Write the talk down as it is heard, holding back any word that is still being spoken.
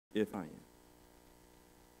If I am.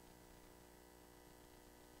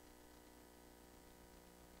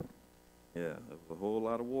 Yeah, there was a whole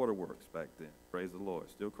lot of waterworks back then. Praise the Lord.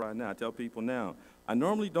 Still cry now. I tell people now, I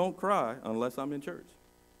normally don't cry unless I'm in church.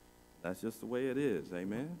 That's just the way it is.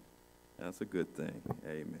 Amen. That's a good thing.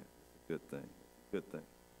 Amen. Good thing. Good thing.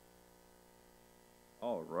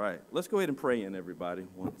 All right. Let's go ahead and pray in, everybody.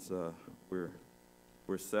 Once we're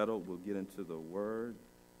settled, we'll get into the Word.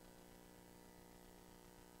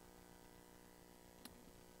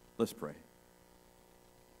 Let's pray.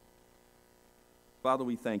 Father,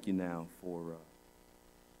 we thank you now for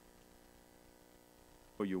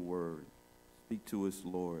your Word. Speak to us,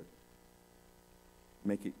 Lord.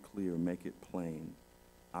 Make it clear, make it plain.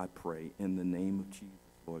 I pray in the name of Jesus,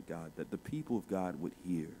 Lord God, that the people of God would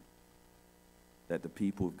hear, that the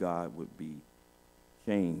people of God would be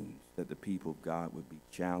changed, that the people of God would be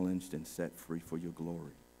challenged and set free for your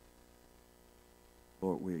glory.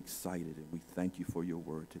 Lord, we're excited and we thank you for your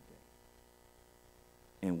word today.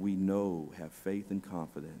 And we know, have faith and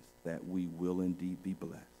confidence that we will indeed be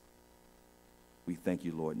blessed. We thank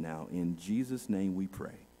you, Lord, now. In Jesus' name we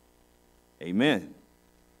pray. Amen.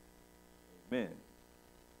 Amen.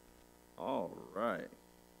 All right.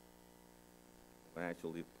 I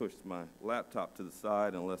actually pushed my laptop to the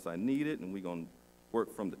side unless I need it, and we're going to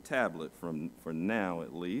work from the tablet for now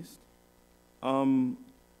at least.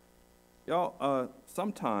 Y'all,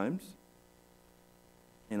 sometimes,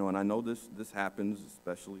 and I know this happens,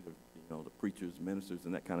 especially to, the preachers, ministers,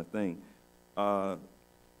 and that kind of thing.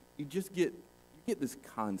 You get this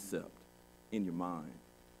concept in your mind,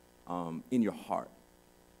 in your heart,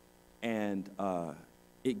 and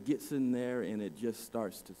it gets in there and it just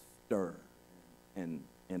starts to stir and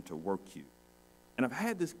to work you. And I've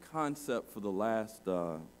had this concept for the last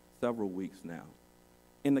several weeks now.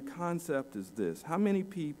 And the concept is this: how many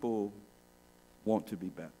people want to be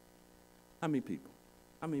better? How many people?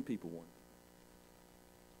 How many people want?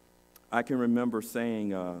 I can remember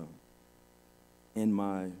saying in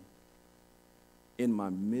my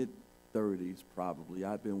mid-30s probably,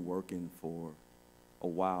 I've been working for a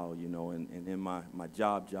while, and in my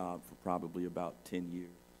job for probably about 10 years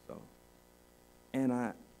or so. And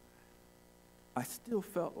I still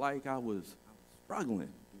felt like I was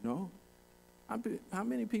struggling, How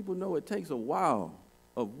many people know it takes a while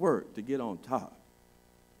of work to get on top?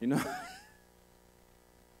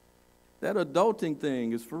 That adulting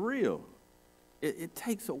thing is for real. It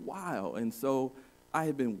takes a while. And so I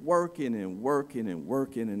had been working and working and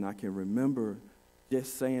working, and I can remember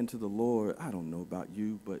just saying to the Lord, I don't know about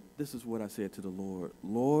you, but this is what I said to the Lord.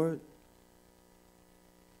 Lord,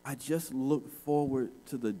 I just look forward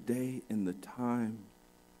to the day and the time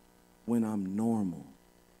when I'm normal.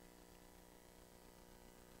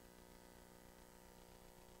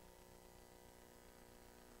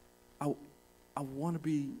 I want to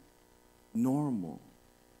be normal,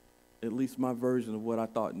 at least my version of what I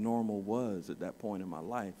thought normal was at that point in my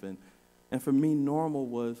life. And for me, normal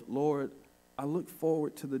was, Lord, I look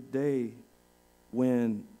forward to the day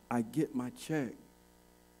when I get my check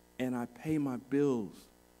and I pay my bills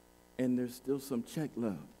and there's still some check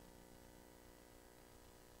left.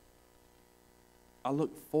 I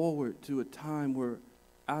look forward to a time where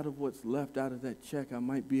out of what's left out of that check, I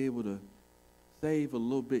might be able to save a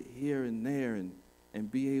little bit here and there and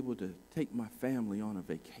be able to take my family on a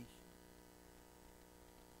vacation.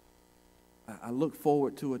 I look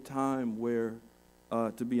forward to a time where,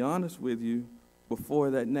 to be honest with you, before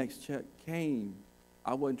that next check came,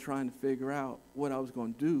 I wasn't trying to figure out what I was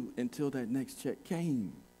going to do until that next check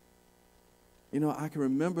came. I can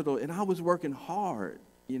remember those, and I was working hard,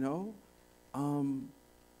 but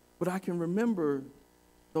I can remember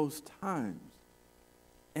those times.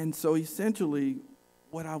 And so essentially,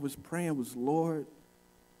 what I was praying was, Lord,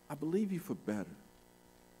 I believe you for better.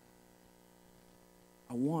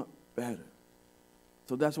 I want better.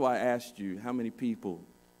 So that's why I asked you, how many people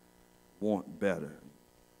want better?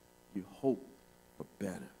 You hope for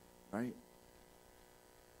better, right?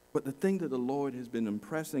 But the thing that the Lord has been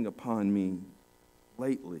impressing upon me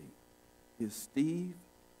lately is, Steve,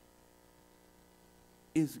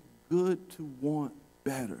 it's good to want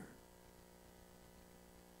better.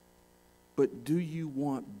 But do you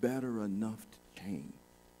want better enough to change?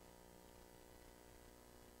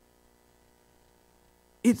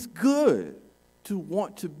 It's good to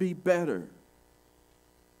want to be better.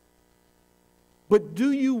 But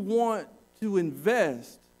do you want to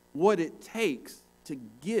invest what it takes to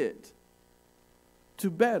get to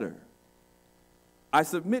better? I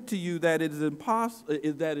submit to you that it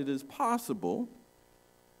is possible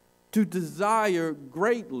to desire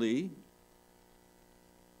greatly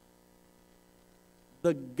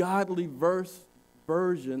the godly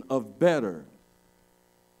version of better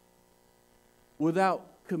without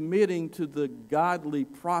committing to the godly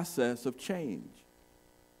process of change.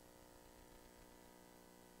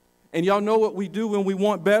 And y'all know what we do when we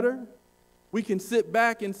want better? We can sit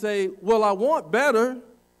back and say, well, I want better.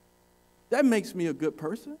 That makes me a good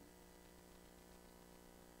person.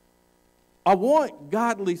 I want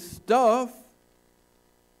godly stuff.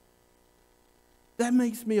 That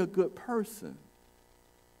makes me a good person.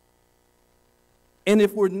 And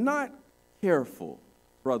if we're not careful,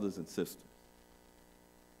 brothers and sisters,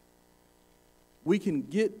 we can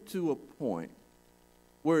get to a point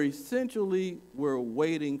where essentially we're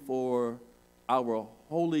waiting for our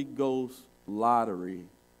Holy Ghost lottery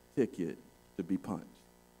ticket to be punched.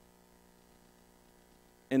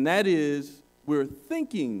 And that is, we're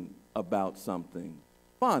thinking about something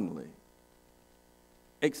fondly,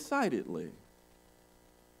 excitedly,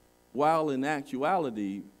 while in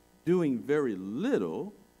actuality doing very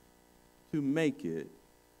little to make it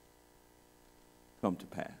come to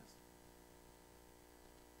pass.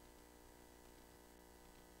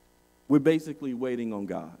 We're basically waiting on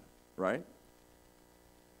God, right?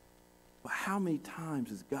 But how many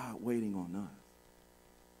times is God waiting on us?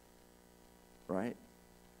 Right?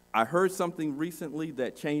 I heard something recently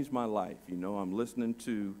that changed my life. You know, I'm listening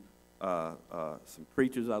to some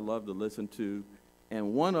preachers I love to listen to,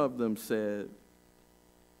 and one of them said,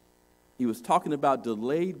 he was talking about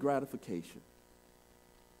delayed gratification.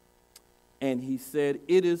 And he said,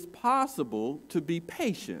 it is possible to be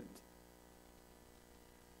patient,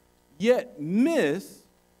 yet miss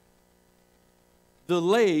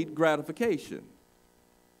delayed gratification,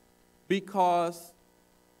 because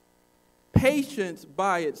patience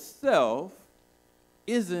by itself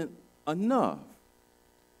isn't enough.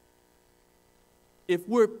 If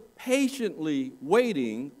we're patiently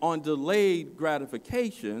waiting on delayed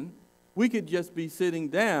gratification, we could just be sitting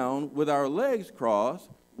down with our legs crossed,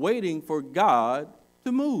 waiting for God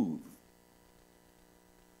to move,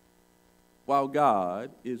 while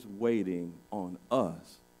God is waiting on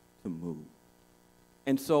us to move.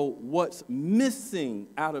 And so what's missing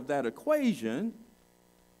out of that equation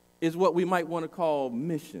is what we might want to call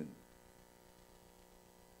mission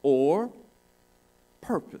or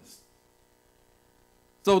purpose.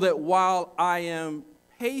 So that while I am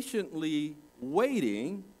patiently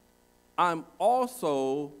waiting, I'm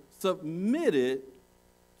also submitted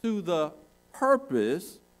to the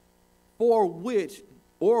purpose for which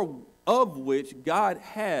or of which God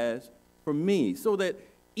has for me, so that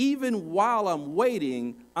even while I'm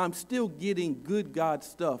waiting, I'm still getting good God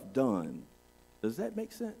stuff done. Does that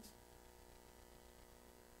make sense?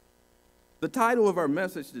 The title of our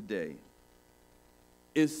message today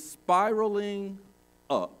is Spiraling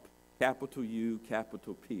Up, capital U,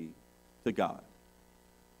 capital P, to God.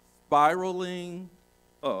 Spiraling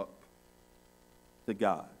up to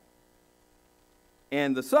God.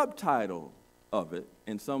 And the subtitle of it,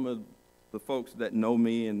 and some of the folks that know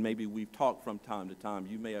me and maybe we've talked from time to time,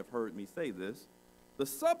 you may have heard me say this. The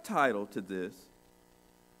subtitle to this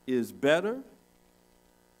is Better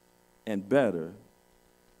and Better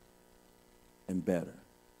and Better.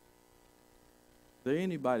 Is there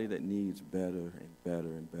anybody that needs better and better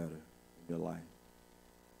and better in your life?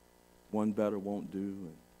 One better won't do.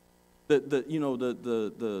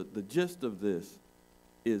 The gist of this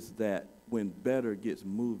is that when better gets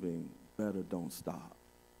moving, better don't stop.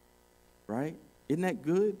 Right? Isn't that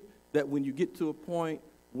good? That when you get to a point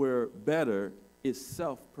where better is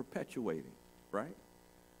self-perpetuating, right?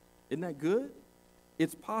 Isn't that good?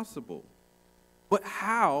 It's possible. But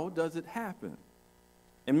how does it happen?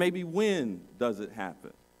 And maybe when does it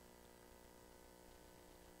happen?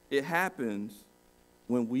 It happens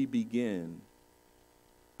when we begin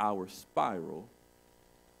our spiral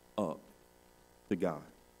up to God.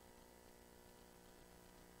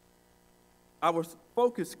 Our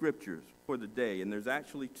focus scriptures for the day, and there's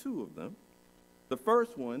actually two of them. The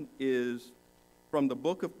first one is from the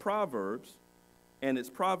book of Proverbs, and it's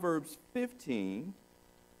Proverbs 15,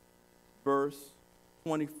 verse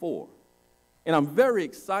 24. And I'm very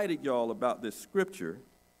excited, y'all, about this scripture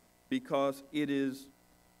because it is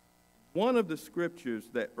one of the scriptures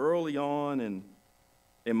that early on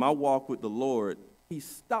in my walk with the Lord, he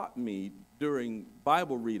stopped me during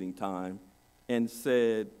Bible reading time and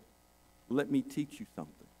said, let me teach you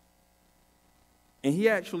something. And he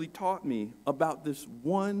actually taught me about this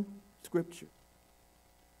one scripture.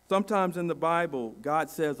 Sometimes in the Bible, God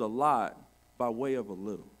says a lot by way of a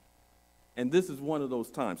little. And this is one of those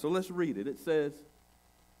times. So let's read it. It says,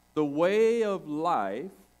 the way of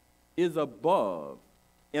life is above.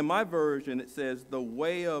 In my version, it says, the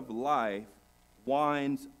way of life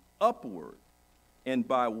winds upward. And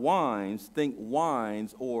by winds, think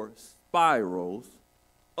winds or spirals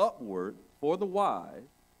upward for the wise,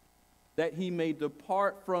 that he may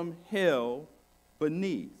depart from hell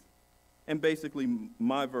beneath. And basically,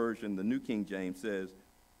 my version, the New King James, says,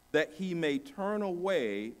 that he may turn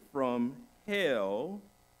away from hell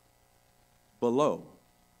below.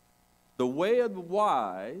 The way of the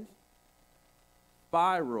wise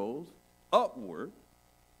spirals upward,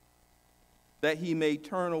 that he may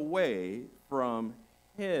turn away from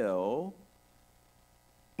hell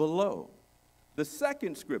below. The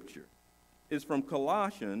second scripture is from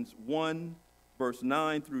Colossians 1, verse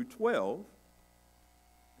 9 through 12.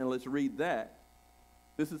 And let's read that.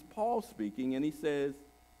 This is Paul speaking, and he says,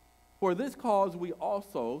 "For this cause we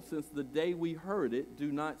also, since the day we heard it,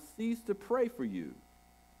 do not cease to pray for you,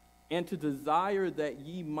 and to desire that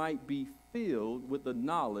ye might be filled with the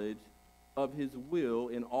knowledge of his will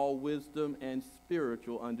in all wisdom and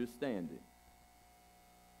spiritual understanding,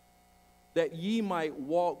 that ye might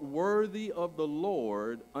walk worthy of the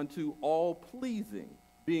Lord unto all pleasing,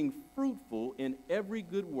 being fruitful in every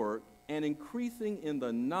good work, and increasing in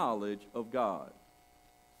the knowledge of God,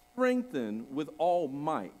 strengthened with all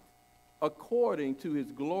might, according to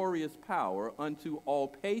his glorious power, unto all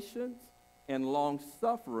patience and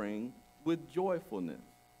long-suffering with joyfulness,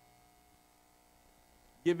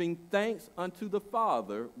 giving thanks unto the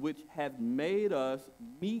Father, which hath made us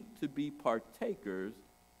meet to be partakers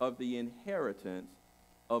of the inheritance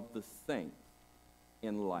of the saints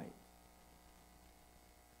in light."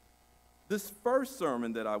 This first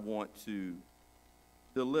sermon that I want to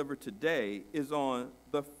deliver today is on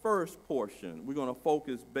the first portion. We're going to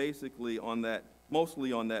focus basically on that,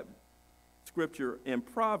 mostly on that scripture in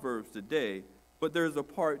Proverbs today, but there's a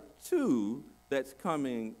part 2 that's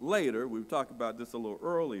coming later. We talked about this a little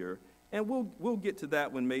earlier, and we'll get to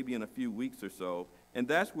that one maybe in a few weeks or so, and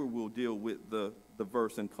that's where we'll deal with the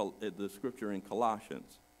verse in the scripture in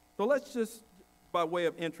Colossians. So let's just, by way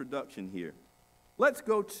of introduction here, let's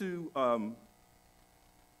go to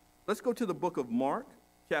the book of Mark,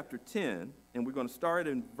 chapter 10, and we're going to start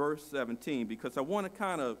in verse 17, because I want to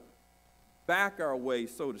kind of back our way,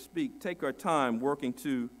 so to speak, take our time working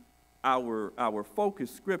to our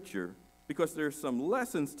focus scripture, because there's some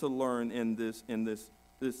lessons to learn in this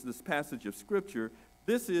passage of scripture.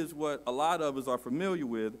 This is what a lot of us are familiar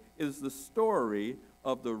with, is the story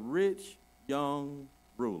of the rich young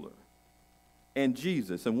ruler and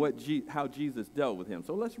Jesus, and how Jesus dealt with him.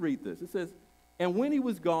 So let's read this. It says, "And when he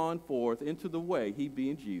was gone forth into the way," he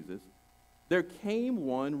being Jesus, "there came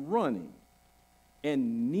one running,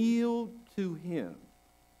 and kneeled to him,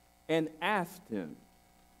 and asked him,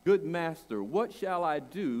 Good master, what shall I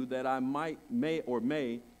do that I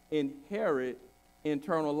may inherit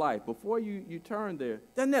eternal life?" Before you turn there,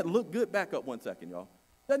 doesn't that look good? Back up 1 second, y'all.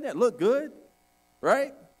 Doesn't that look good?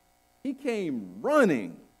 Right? He came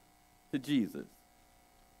running to Jesus.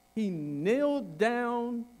 He knelt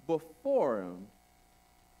down before him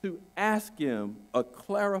to ask him a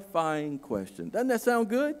clarifying question. Doesn't that sound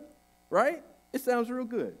good? Right? It sounds real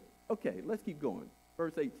good. Okay, let's keep going.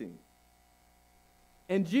 Verse 18.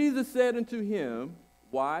 "And Jesus said unto him,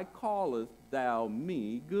 Why callest thou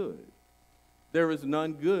me good? There is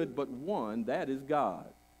none good but one, that is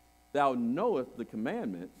God. Thou knowest the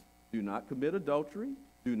commandments: do not commit adultery,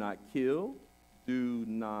 do not kill, do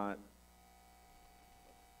not..."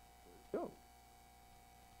 Go.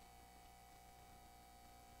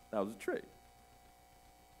 That was a trick.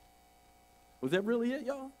 Was that really it,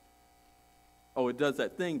 y'all? Oh, it does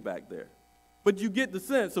that thing back there. But you get the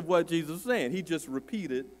sense of what Jesus is saying. He just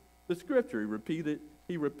repeated the scripture.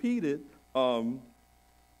 He repeated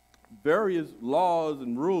various laws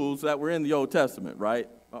and rules that were in the Old Testament, right?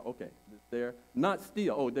 Okay, it's there. "Not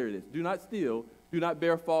steal." Oh, there it is. "Do not steal. Do not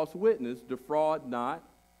bear false witness. Defraud not.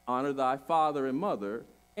 Honor thy father and mother."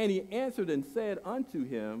 And he answered and said unto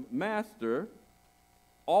him, "Master,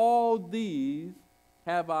 all these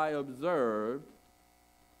have I observed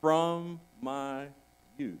from my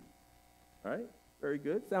youth." Right? Very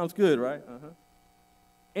good. Sounds good, right?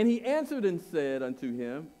 "And he answered and said unto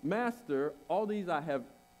him, Master, all these I have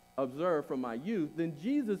observed from my youth. Then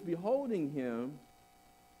Jesus, beholding him,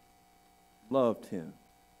 loved him."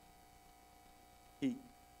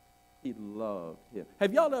 He loved him.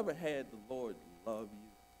 Have y'all ever had the Lord love you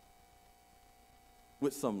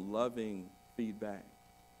with some loving feedback?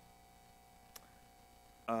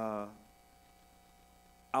 I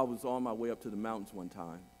was on my way up to the mountains one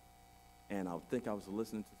time, and I think I was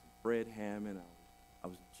listening to some Fred Hammond. I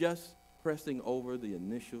was just pressing over the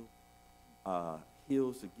initial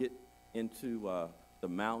hills to get into the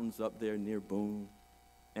mountains up there near Boone.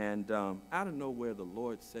 And out of nowhere, the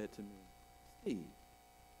Lord said to me, Steve,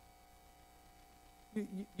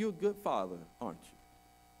 you're a good father, aren't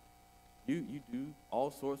you? You do all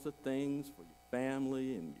sorts of things for your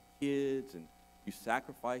family and your kids, and you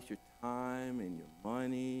sacrifice your time and your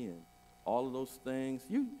money and all of those things.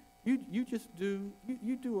 You just do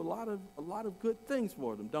you do a lot of good things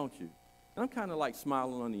for them, don't you? And I'm kind of like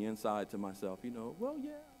smiling on the inside to myself, well,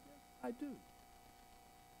 yeah, I do.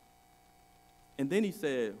 And then he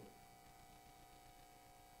said,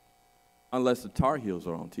 unless the Tar Heels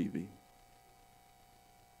are on TV.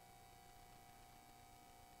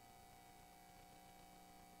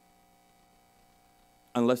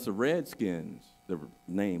 Unless the Redskins, the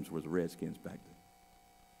names were the Redskins back then.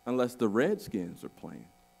 Unless the Redskins are playing.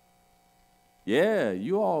 Yeah,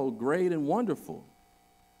 you all great and wonderful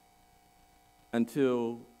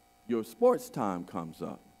until your sports time comes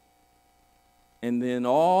up. And then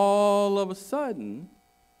all of a sudden,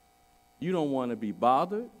 you don't want to be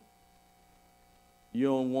bothered. You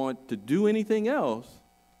don't want to do anything else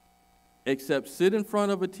except sit in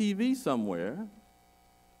front of a TV somewhere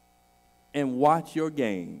and watch your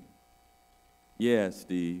game. Yeah,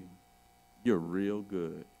 Steve, you're real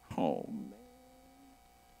good. Oh, man.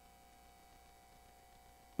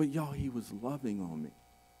 But y'all, he was loving on me.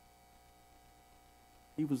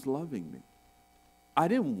 He was loving me. I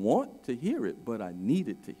didn't want to hear it, but I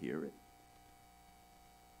needed to hear it.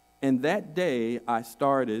 And that day, I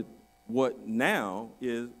started what now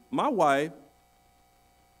is my wife.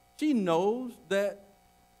 She knows that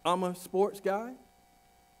I'm a sports guy.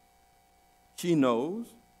 She knows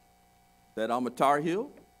that I'm a Tar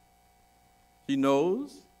Heel. She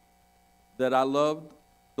knows that I love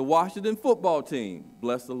the Washington football team.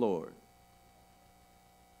 Bless the Lord.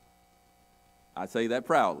 I say that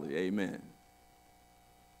proudly. Amen.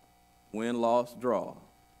 Win, loss, draw.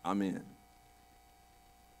 I'm in.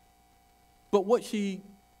 But what she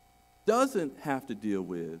doesn't have to deal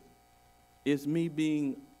with is me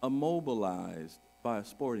being immobilized by a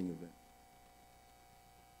sporting event.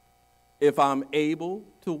 If I'm able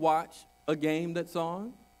to watch a game that's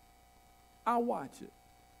on, I'll watch it.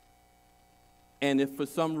 And if for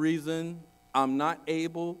some reason I'm not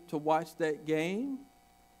able to watch that game,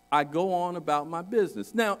 I go on about my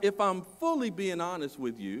business. Now, if I'm fully being honest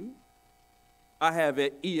with you, I have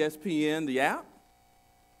at ESPN the app.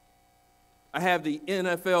 I have the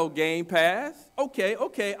NFL Game Pass.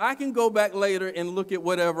 Okay, I can go back later and look at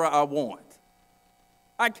whatever I want.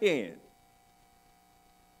 I can.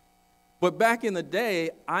 But back in the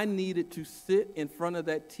day, I needed to sit in front of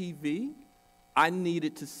that TV. I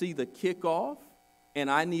needed to see the kickoff, and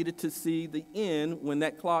I needed to see the end when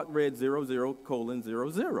that clock read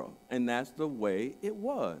 00:00. And that's the way it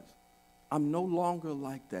was. I'm no longer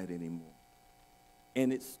like that anymore.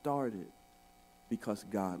 And it started because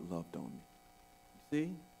God loved on me.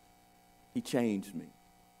 See? He changed me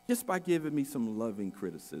just by giving me some loving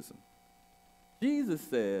criticism. Jesus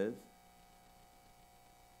says,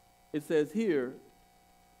 it says here,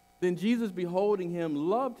 then Jesus, beholding him,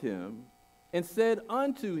 loved him and said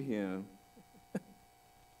unto him,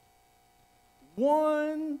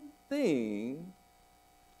 one thing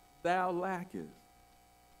thou lackest.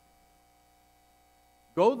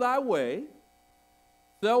 Go thy way,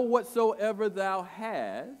 sell whatsoever thou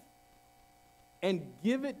hast, and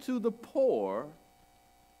give it to the poor,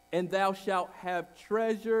 and thou shalt have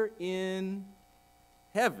treasure in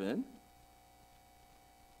heaven.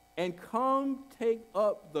 And come take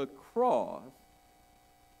up the cross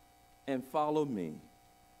and follow me.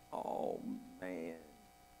 Oh, man.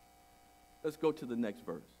 Let's go to the next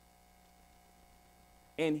verse.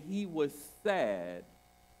 And he was sad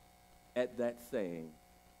at that saying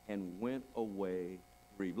and went away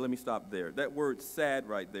grieved. Let me stop there. That word sad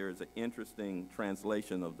right there is an interesting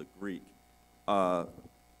translation of the Greek.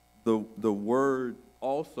 The word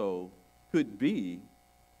also could be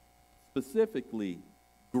specifically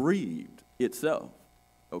grieved itself,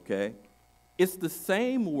 okay? It's the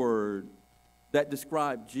same word that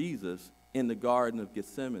described Jesus in the Garden of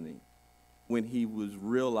Gethsemane when he was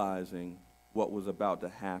realizing what was about to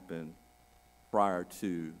happen prior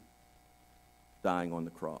to dying on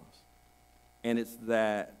the cross. And it's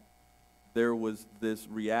that there was this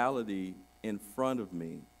reality in front of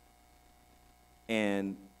me,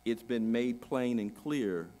 and it's been made plain and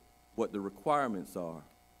clear what the requirements are.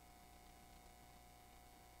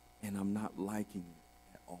 And I'm not liking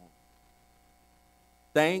it at all.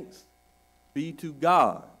 Thanks be to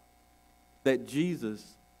God that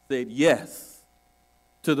Jesus said yes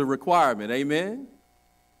to the requirement. Amen?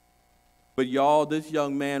 But y'all, this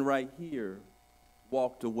young man right here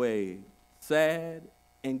walked away sad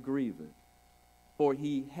and grieving. for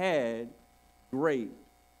he had great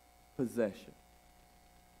possession.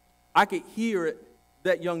 I could hear it,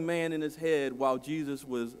 that young man in his head while Jesus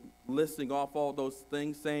was listing off all those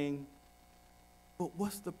things, saying, but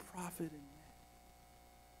what's the profit in that?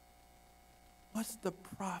 What's the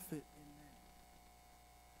profit in that?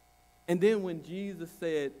 And then when Jesus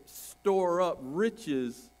said, store up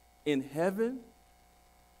riches in heaven,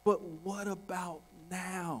 but what about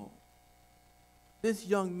now? This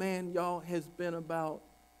young man, y'all, has been about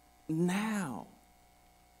now.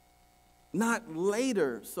 Not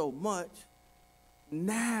later so much,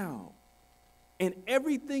 now. And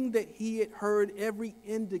everything that he had heard, every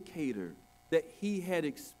indicator that he had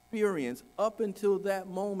experienced up until that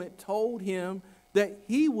moment told him that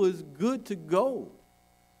he was good to go.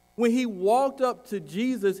 When he walked up to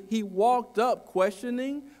Jesus, he walked up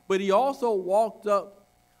questioning, but he also walked up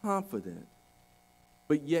confident.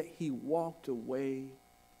 But yet he walked away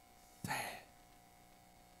sad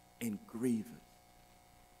and grievous,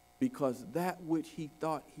 because that which he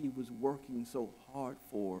thought he was working so hard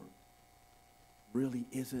for really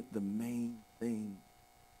isn't the main thing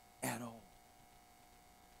at all.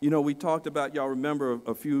 You know, we talked about, y'all remember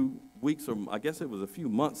a few weeks, or I guess it was a few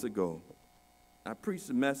months ago, I preached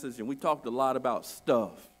a message and we talked a lot about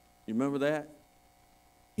stuff. You remember that?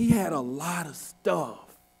 He had a lot of stuff.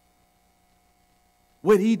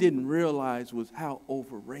 What he didn't realize was how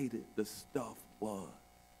overrated the stuff was.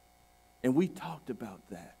 And we talked about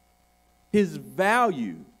that. His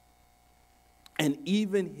value and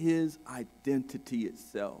even his identity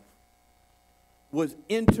itself was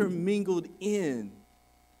intermingled in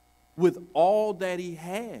with all that he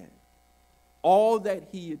had, all that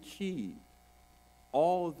he achieved,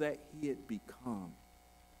 all that he had become.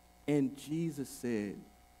 And Jesus said,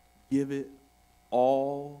 give it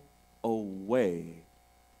all away.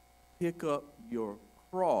 Pick up your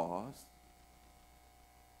cross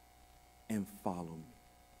and follow me.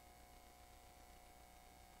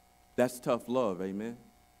 That's tough love, amen?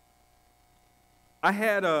 I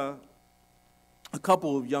had a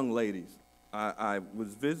couple of young ladies. I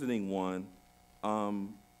was visiting one.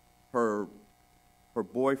 Her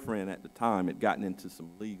boyfriend at the time had gotten into some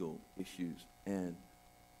legal issues, and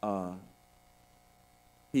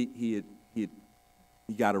he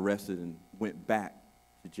got arrested and went back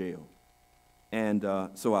to jail. And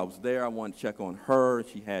so I was there. I wanted to check on her.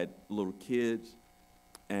 She had little kids.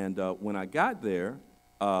 And when I got there,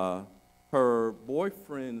 her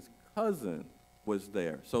boyfriend's cousin was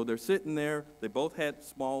there. So they're sitting there. They both had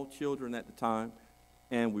small children at the time.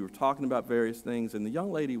 And we were talking about various things. And the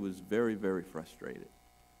young lady was very, very frustrated.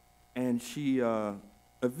 And she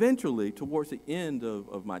eventually, towards the end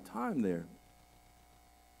of my time there,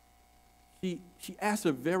 she asked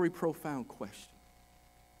a very profound question.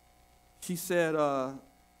 She said,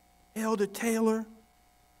 Elder Taylor,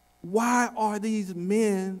 why are these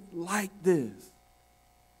men like this?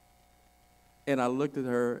 And I looked at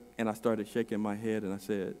her and I started shaking my head and I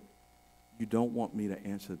said, you don't want me to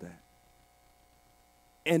answer that.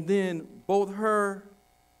 And then both her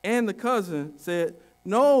and the cousin said,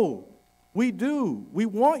 no, we do. We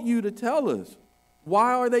want you to tell us.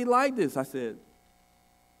 Why are they like this? I said,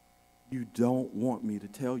 you don't want me to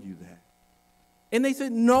tell you that. And they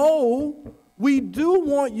said, no, we do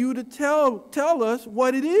want you to tell us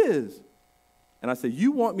what it is. And I said,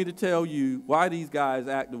 you want me to tell you why these guys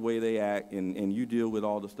act the way they act and you deal with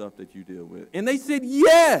all the stuff that you deal with? And they said,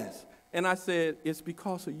 yes. And I said, it's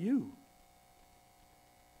because of you.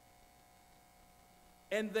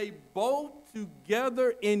 And they both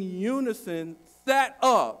together in unison sat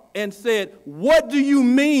up and said, what do you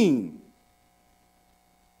mean?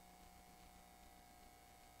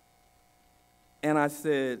 And I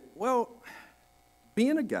said, well,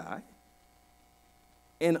 being a guy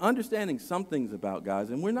and understanding some things about guys,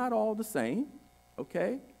 and we're not all the same,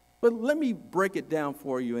 okay? But let me break it down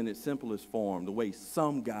for you in its simplest form, the way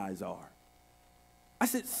some guys are. I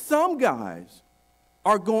said, some guys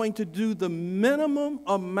are going to do the minimum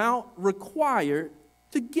amount required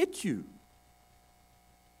to get you.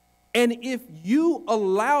 And if you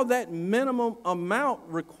allow that minimum amount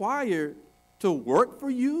required to work for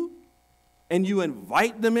you, and you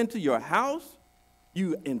invite them into your house,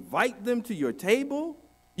 you invite them to your table,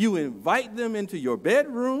 you invite them into your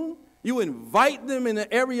bedroom, you invite them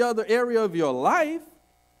into every other area of your life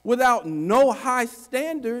without no high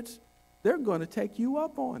standards, they're going to take you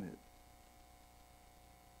up on it.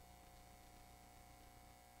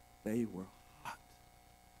 They were hot.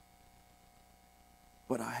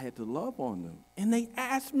 But I had to love on them. And they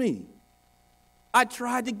asked me. I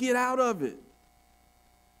tried to get out of it.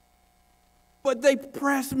 But they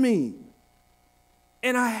pressed me.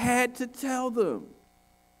 And I had to tell them.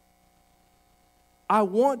 I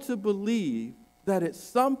want to believe that at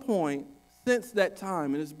some point since that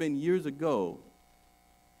time, and it's been years ago,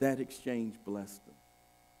 that exchange blessed them.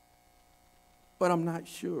 But I'm not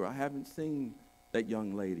sure. I haven't seen that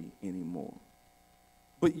young lady anymore.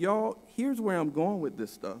 But y'all, here's where I'm going with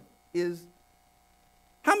this stuff, is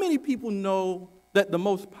how many people know that the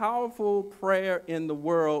most powerful prayer in the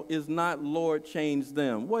world is not, Lord, change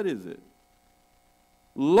them? What is it?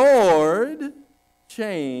 Lord,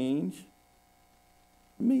 change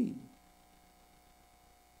me.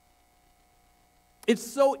 It's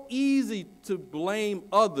so easy to blame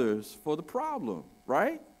others for the problem,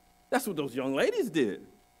 right? That's what those young ladies did,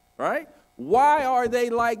 right? Why are they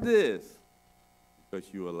like this?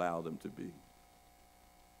 Because you allow them to be.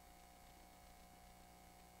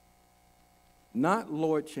 Not,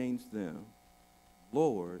 Lord, change them.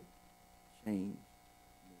 Lord, change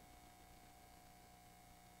me.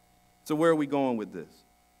 So where are we going with this?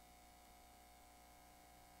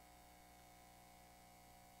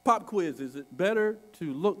 Pop quiz, is it better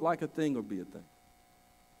to look like a thing or be a thing?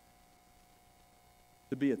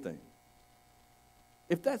 To be a thing.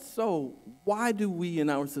 If that's so, why do we in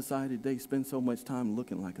our society today spend so much time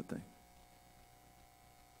looking like a thing?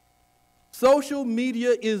 Social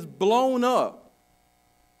media is blown up,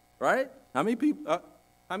 right? How many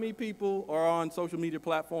people are on social media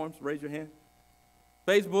platforms? Raise your hand.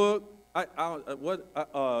 Facebook,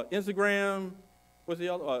 Instagram, what's the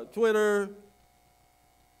other? Twitter,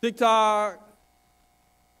 TikTok,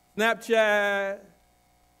 Snapchat.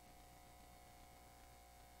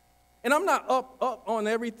 And I'm not up on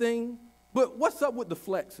everything, but what's up with the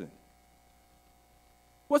flexing?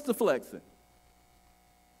 What's the flexing?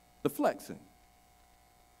 The flexing.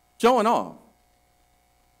 Showing off.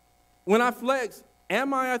 When I flex,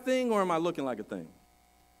 am I a thing or am I looking like a thing?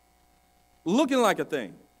 Looking like a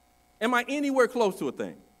thing. Am I anywhere close to a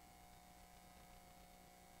thing?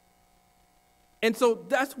 And so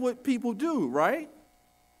that's what people do, right?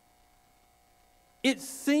 It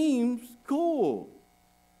seems cool,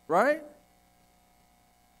 right?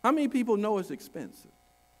 How many people know it's expensive?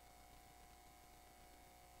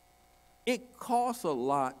 It costs a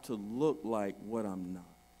lot to look like what I'm not.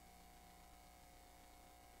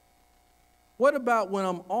 What about when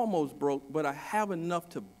I'm almost broke, but I have enough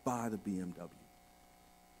to buy the BMW?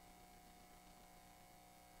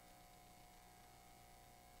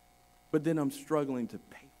 But then I'm struggling to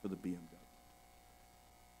pay for the BMW.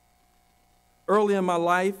 Early in my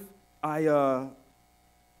life, I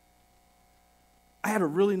had a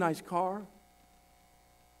really nice car.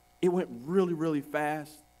 It went really, really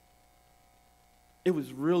fast. It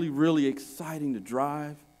was really, really exciting to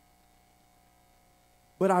drive.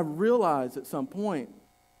 But I realized at some point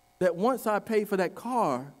that once I paid for that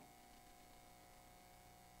car,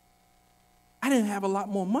 I didn't have a lot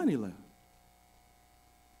more money left.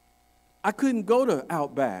 I couldn't go to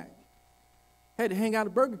Outback. I had to hang out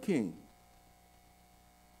at Burger King.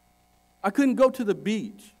 I couldn't go to the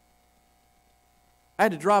beach. I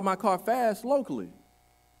had to drive my car fast locally.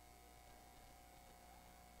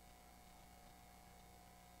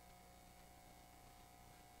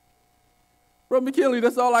 Brother McKinley,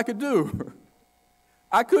 that's all I could do.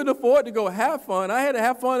 I couldn't afford to go have fun. I had to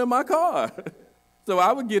have fun in my car. So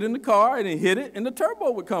I would get in the car and hit it, and the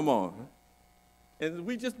turbo would come on. And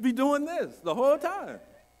we'd just be doing this the whole time.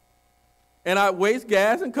 And I'd waste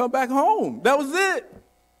gas and come back home. That was it.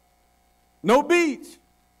 No beach.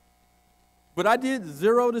 But I did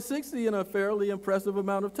 0 to 60 in a fairly impressive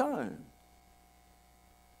amount of time.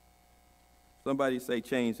 Somebody say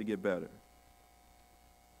change to get better.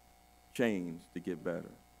 Change to get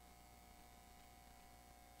better.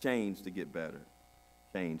 Change to get better.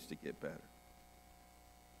 Change to get better.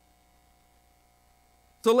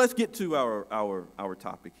 So let's get to our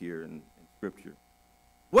topic here in Scripture.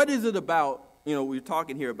 What is it about, we're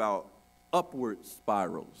talking here about upward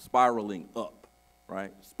spirals, spiraling up,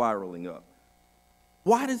 right? Spiraling up.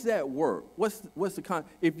 Why does that work? What's the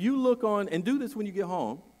if you look on, and do this when you get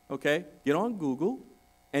home, okay? Get on Google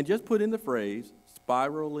and just put in the phrase,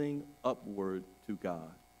 spiraling upward to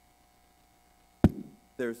God.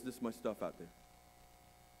 There's this much stuff out there.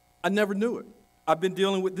 I never knew it. I've been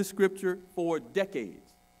dealing with this scripture for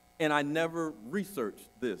decades, and I never researched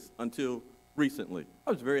this until recently.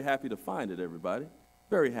 I was very happy to find it, everybody.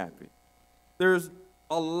 Very happy. There's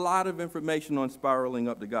a lot of information on spiraling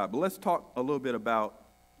up to God, but let's talk a little bit about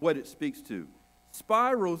what it speaks to.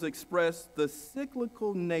 Spirals express the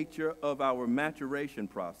cyclical nature of our maturation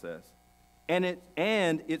process and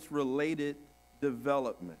its related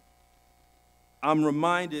development. I'm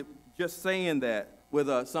reminded, just saying that,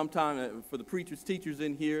 with sometime for the preachers, teachers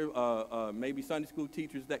in here, maybe Sunday school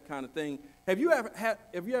teachers, that kind of thing. Have you ever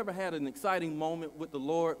had an exciting moment with the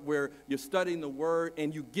Lord where you're studying the Word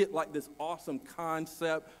and you get like this awesome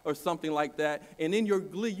concept or something like that, and in your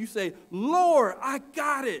glee you say, "Lord, I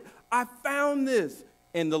got it. I found this."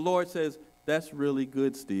 And the Lord says, "That's really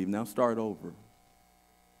good, Steve. Now start over."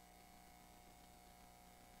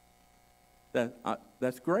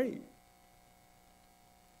 That's great.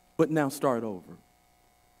 But now start over.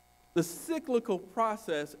 The cyclical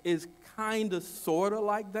process is kind of, sort of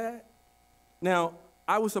like that. Now,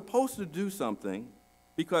 I was supposed to do something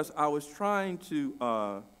because I was trying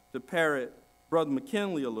to parrot Brother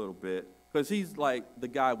McKinley a little bit, because he's like the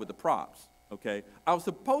guy with the props, okay? I was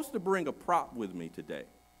supposed to bring a prop with me today,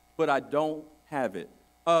 but I don't have it.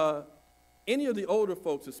 Any of the older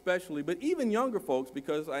folks especially, but even younger folks,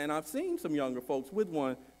 and I've seen some younger folks with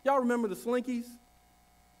one. Y'all remember the Slinkies?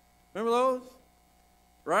 Remember those?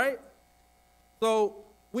 Right? So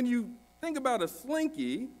when you think about a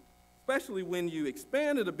Slinky, especially when you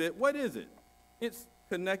expand it a bit, what is it? It's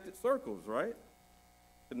connected circles, right?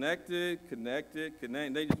 Connected.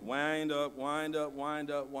 They just wind up,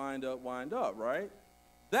 right?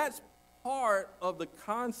 That's part of the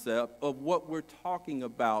concept of what we're talking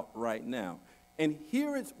about right now. And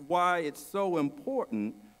here is why it's so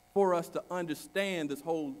important for us to understand this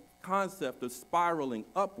whole concept of spiraling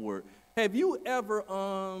upward. Have you ever,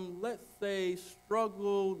 let's say,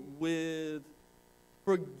 struggled with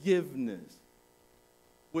forgiveness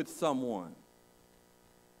with someone?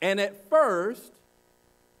 And at first,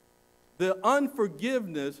 the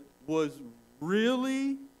unforgiveness was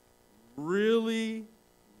really, really,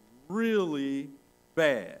 really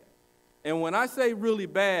bad. And when I say really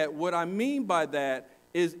bad, what I mean by that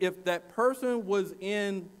is if that person was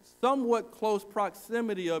in somewhat close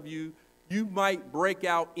proximity of you, you might break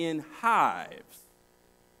out in hives.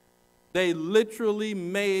 They literally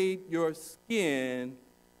made your skin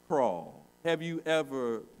crawl. Have you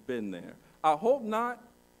ever been there? I hope not,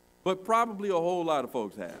 but probably a whole lot of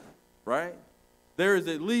folks have, right? There is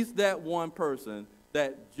at least that one person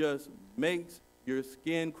that just makes your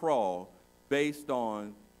skin crawl based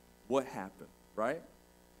on what happened, right?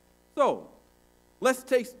 So let's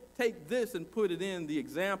take this and put it in the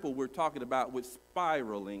example we're talking about with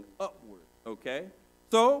spiraling upward, okay?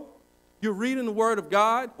 So you're reading the Word of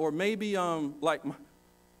God, or maybe like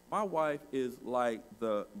my wife is like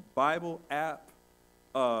the Bible app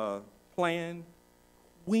plan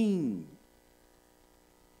queen.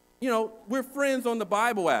 You know, we're friends on the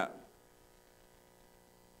Bible app.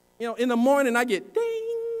 You know, in the morning I get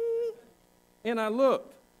ding, and I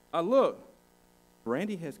look.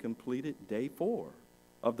 Brandy has completed day 4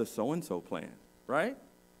 of the so-and-so plan, right?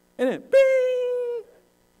 And then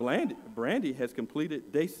bing, Brandy has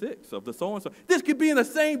completed day 6 of the so-and-so. This could be in the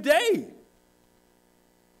same day.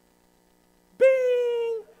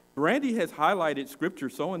 Bing, Brandy has highlighted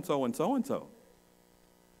scripture so-and-so and so-and-so.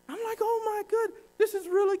 I'm like, oh my goodness, this is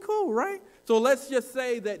really cool, right? So let's just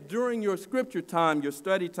say that during your scripture time, your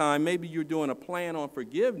study time, maybe you're doing a plan on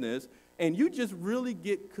forgiveness, and you just really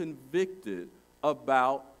get convicted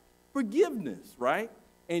about forgiveness, right?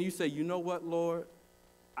 And you say, you know what, Lord,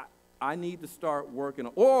 I need to start working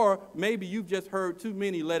on, or maybe you've just heard too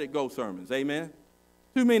many let it go sermons, amen?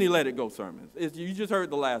 Too many let it go sermons. You just heard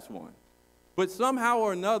the last one. But somehow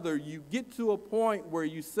or another, you get to a point where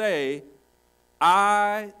you say,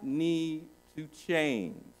 I need to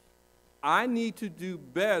change. I need to do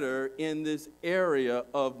better in this area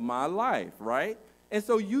of my life, right? And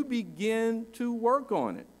so you begin to work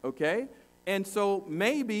on it, okay? And so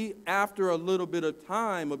maybe after a little bit of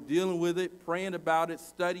time of dealing with it, praying about it,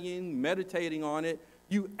 studying, meditating on it,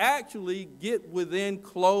 you actually get within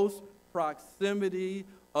close proximity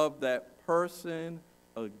of that person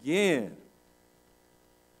again.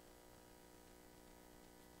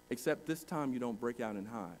 Except this time you don't break out in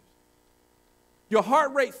hives. Your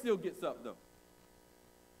heart rate still gets up, though.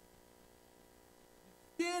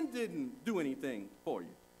 Sin didn't do anything for you.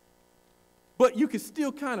 But you can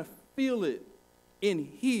still kind of feel it in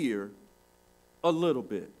here a little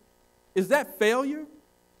bit. Is that failure?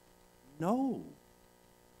 No.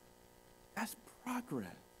 That's progress.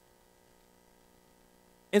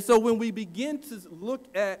 And so when we begin to look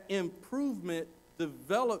at improvement,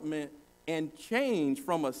 development, and change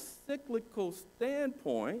from a cyclical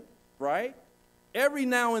standpoint, right? Every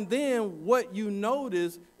now and then what you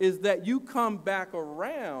notice is that you come back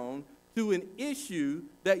around to an issue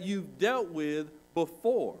that you've dealt with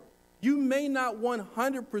before. You may not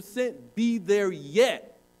 100% be there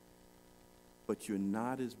yet, but you're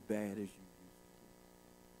not as bad as you used to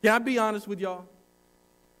be. Can I be honest with y'all?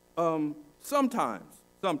 sometimes,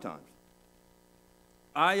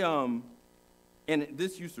 and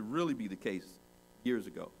this used to really be the case years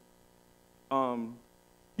ago.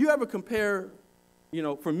 You ever compare,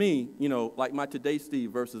 for me, like my today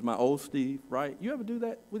Steve versus my old Steve, right? You ever do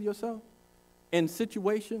that with yourself in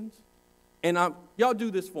situations? And y'all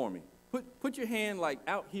do this for me. Put your hand like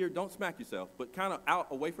out here. Don't smack yourself, but kind of out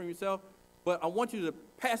away from yourself. But I want you to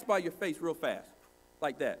pass by your face real fast,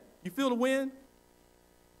 like that. You feel the wind?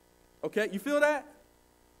 Okay, you feel that?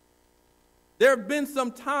 There have been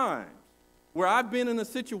some times where I've been in a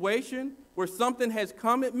situation where something has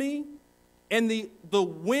come at me, and the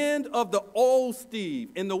wind of the old Steve,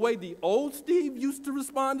 and the way the old Steve used to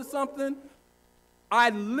respond to something, I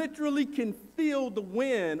literally can feel the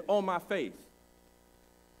wind on my face.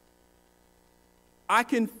 I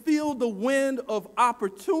can feel the wind of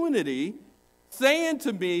opportunity saying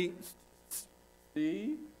to me,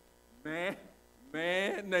 Steve, man,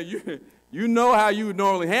 now you know how you would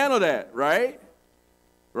normally handle that, right?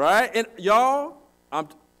 Right? And y'all,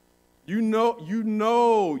 you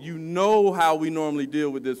know how we normally deal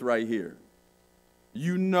with this right here.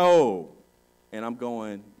 You know. And I'm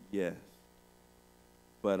going, yes,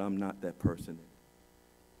 but I'm not that person.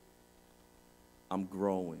 I'm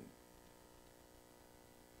growing.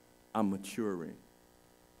 I'm maturing.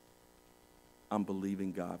 I'm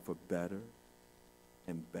believing God for better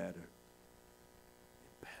and better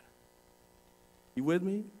and better. You with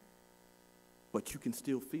me? But you can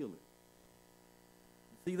still feel it.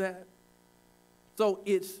 See that? So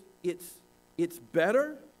it's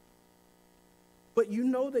better, but you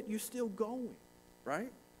know that you're still going,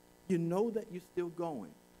 right? You know that you're still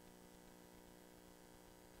going.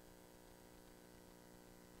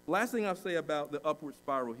 Last thing I'll say about the upward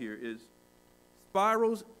spiral here is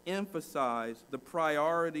spirals emphasize the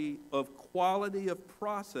priority of quality of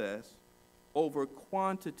process over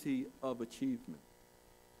quantity of achievement.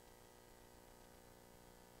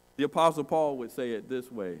 The Apostle Paul would say it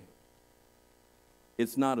this way: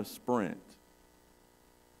 it's not a sprint, it's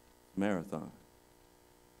a marathon.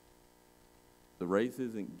 The race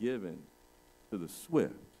isn't given to the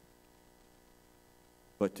swift,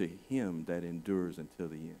 but to him that endures until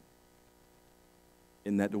the end.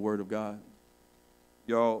 Isn't that the word of God?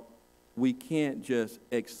 Y'all, we can't just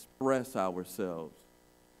express ourselves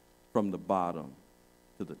from the bottom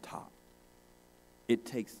to the top. It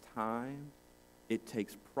takes time. It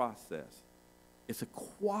takes process. It's a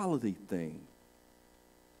quality thing,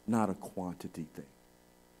 not a quantity thing.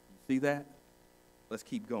 See that? Let's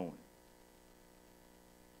keep going.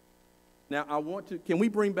 Now, can we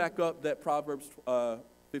bring back up that Proverbs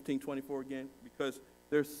 15:24 again? Because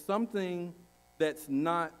there's something that's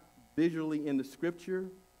not visually in the scripture,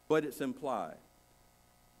 but it's implied.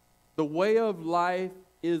 The way of life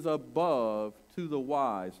is above to the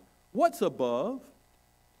wise. What's above?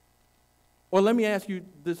 Or let me ask you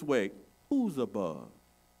this way: who's above?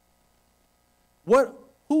 Who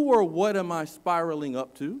or what am I spiraling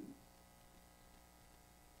up to?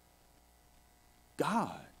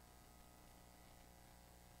 God.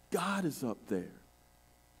 God is up there.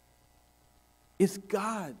 It's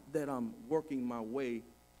God that I'm working my way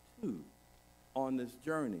to on this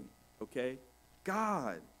journey, okay?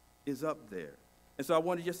 God is up there. And so I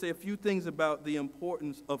want to just say a few things about the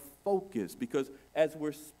importance of focus, because as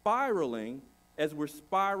we're spiraling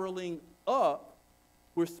up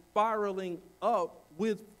with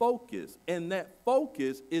focus, and that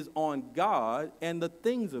focus is on God and the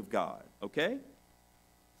things of God, okay?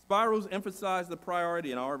 Spirals emphasize the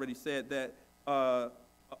priority, and I already said that,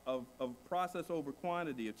 of process over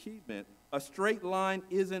quantity, achievement. A straight line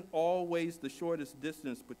isn't always the shortest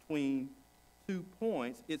distance between 2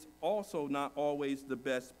 points. It's also not always the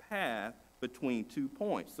best path between 2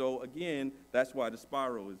 points. So again, that's why the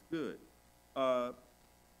spiral is good.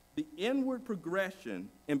 The inward progression,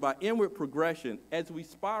 and by inward progression, as we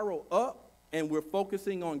spiral up and we're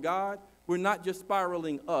focusing on God, we're not just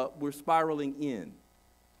spiraling up, we're spiraling in.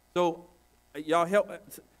 So y'all help.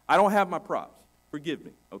 I don't have my props. Forgive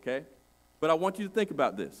me, okay? But I want you to think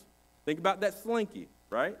about this. Think about that slinky,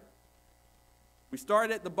 right? We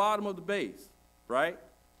started at the bottom of the base, right?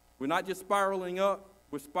 We're not just spiraling up,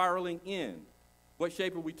 we're spiraling in. What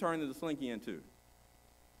shape are we turning the slinky into?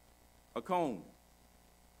 A cone.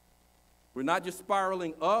 We're not just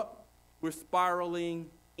spiraling up, we're spiraling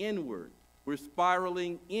inward. We're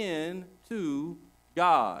spiraling into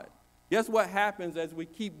God. Guess what happens as we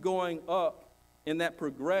keep going up in that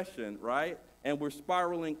progression, right? And we're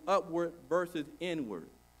spiraling upward versus inward.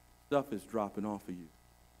 Stuff is dropping off of you.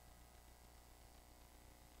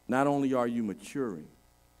 Not only are you maturing,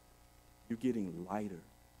 you're getting lighter.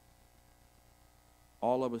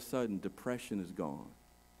 all of a sudden depression is gone.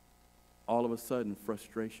 All of a sudden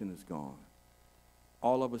frustration is gone.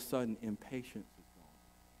 All of a sudden impatience is gone.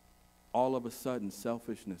 All of a sudden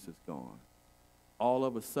selfishness is gone. All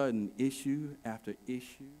of a sudden issue after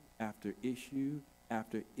issue after issue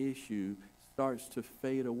after issue starts to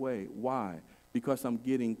fade away. Why? Because I'm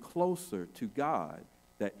getting closer to God,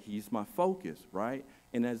 that he's my focus, right?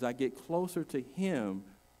 And as I get closer to him,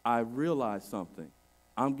 I realize something.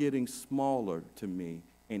 I'm getting smaller to me,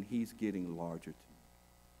 and he's getting larger to me.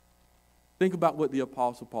 Think about what the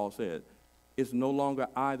Apostle Paul said. It's no longer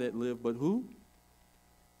I that live, but who?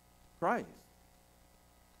 Christ.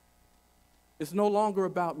 It's no longer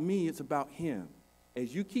about me, it's about him.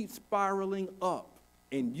 As you keep spiraling up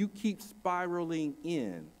and you keep spiraling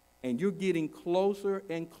in, and you're getting closer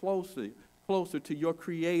and closer to your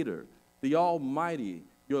Creator, the Almighty,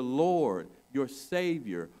 your Lord, your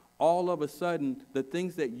Savior, all of a sudden, the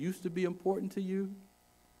things that used to be important to you,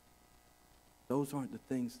 those aren't the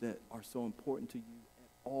things that are so important to you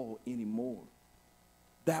at all anymore.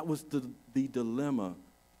 That was the dilemma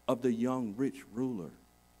of the young rich ruler.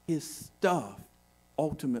 His stuff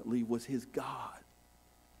ultimately was his God.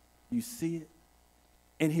 You see it?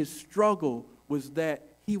 And his struggle was that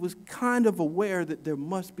he was kind of aware that there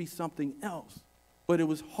must be something else, but it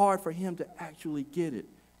was hard for him to actually get it.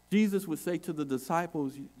 Jesus would say to the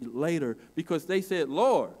disciples later, because they said,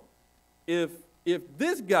 Lord, if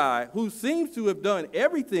this guy who seems to have done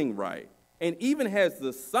everything right and even has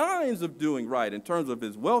the signs of doing right in terms of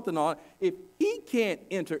his wealth and all, if he can't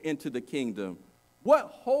enter into the kingdom, what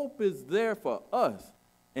hope is there for us?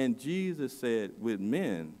 And Jesus said, with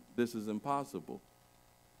men, this is impossible.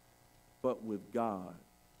 But with God,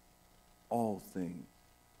 all things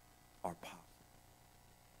are possible.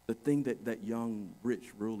 The thing that that young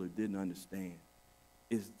rich ruler didn't understand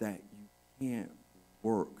is that you can't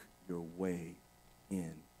work your way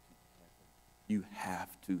in. You have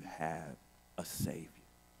to have a Savior.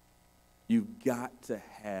 You've got to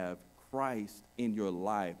have Christ in your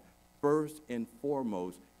life first and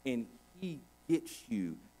foremost, and he gets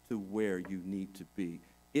you to where you need to be.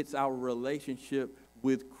 It's our relationship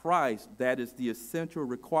with Christ that is the essential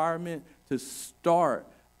requirement to start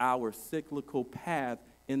our cyclical path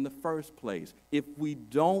in the first place. If we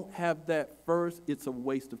don't have that first, it's a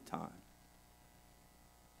waste of time.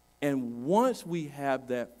 And once we have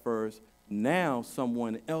that first, now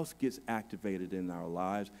someone else gets activated in our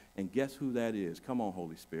lives, and guess who that is? Come on,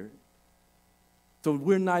 Holy Spirit. So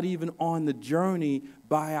we're not even on the journey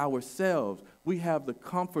by ourselves. We have the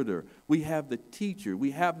comforter. We have the teacher.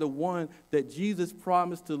 We have the one that Jesus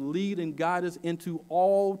promised to lead and guide us into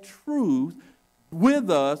all truth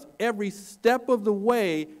with us every step of the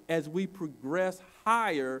way as we progress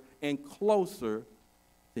higher and closer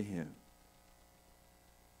to him.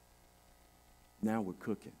 Now we're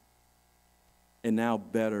cooking. And now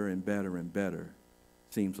better and better and better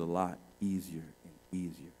seems a lot easier and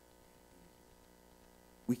easier.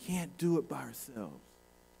 We can't do it by ourselves.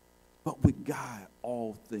 But with God,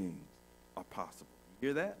 all things are possible. You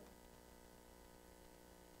hear that?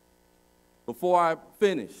 Before I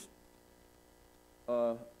finish,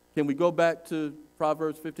 can we go back to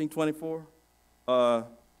Proverbs 15:24?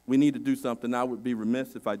 We need to do something. I would be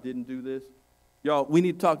remiss if I didn't do this. Y'all, we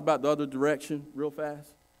need to talk about the other direction real fast.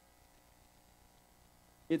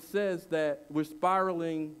 It says that we're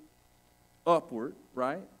spiraling upward,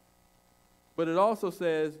 right? But it also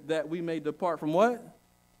says that we may depart from what?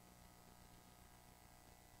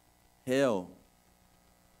 Hell.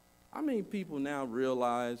 How many people now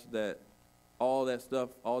realize that all that stuff,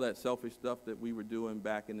 all that selfish stuff that we were doing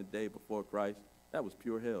back in the day before Christ, that was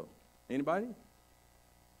pure hell? Anybody?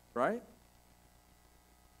 Right?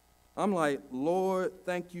 I'm like, Lord,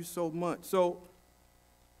 thank you so much. So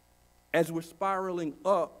as we're spiraling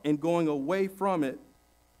up and going away from it,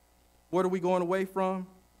 what are we going away from?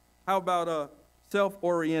 How about a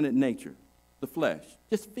self-oriented nature, the flesh,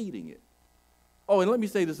 just feeding it? Oh, and let me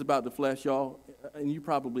say this about the flesh, y'all, and you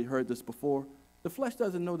probably heard this before. The flesh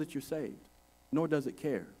doesn't know that you're saved, nor does it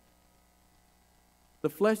care. The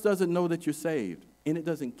flesh doesn't know that you're saved, and it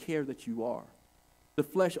doesn't care that you are. The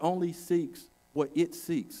flesh only seeks what it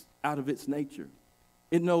seeks out of its nature.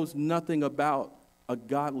 It knows nothing about a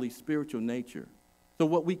godly spiritual nature. So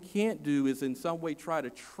what we can't do is in some way try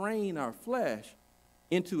to train our flesh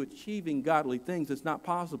into achieving godly things. It's not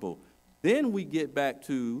possible. Then we get back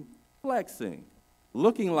to flexing,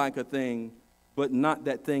 looking like a thing, but not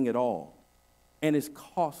that thing at all. And it's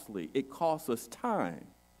costly. It costs us time,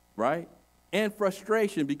 right? And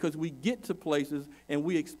frustration, because we get to places and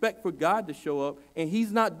we expect for God to show up, and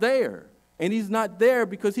he's not there. And he's not there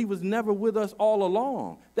because he was never with us all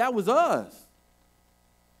along. That was us.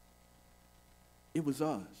 It was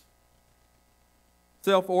us.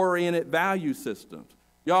 Self-oriented value systems.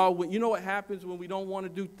 Y'all, you know what happens when we don't want to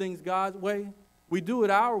do things God's way? We do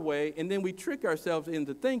it our way, and then we trick ourselves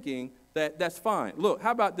into thinking that that's fine. Look,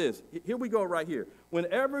 how about this? Here we go right here.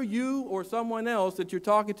 Whenever you or someone else that you're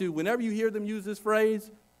talking to, whenever you hear them use this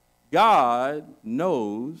phrase, God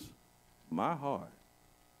knows my heart.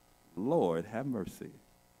 Lord, have mercy.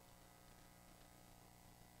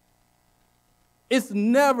 It's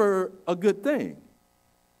never a good thing.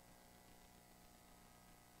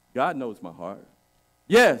 God knows my heart.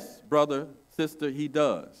 Yes, brother, sister, he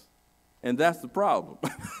does. And that's the problem,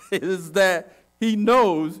 is that he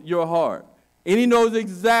knows your heart. And he knows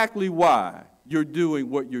exactly why you're doing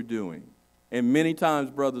what you're doing. And many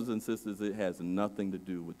times, brothers and sisters, it has nothing to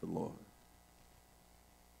do with the Lord.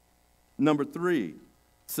 Number 3,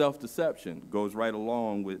 self-deception goes right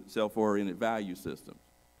along with self-oriented value systems.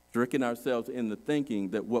 Tricking ourselves into thinking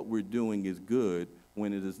that what we're doing is good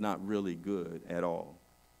when it is not really good at all.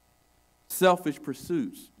 Selfish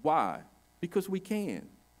pursuits. Why? Because we can.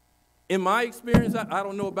 In my experience, I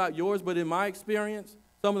don't know about yours, but in my experience,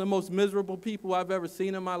 some of the most miserable people I've ever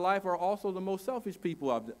seen in my life are also the most selfish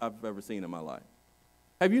people I've ever seen in my life.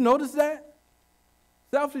 Have you noticed that?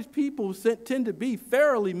 Selfish people tend to be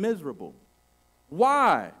fairly miserable.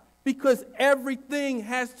 Why? Because everything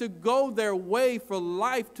has to go their way for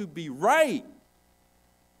life to be right.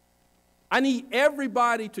 I need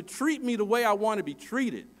everybody to treat me the way I want to be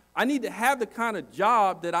treated. I need to have the kind of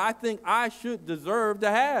job that I think I should deserve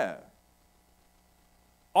to have.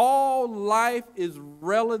 All life is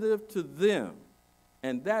relative to them,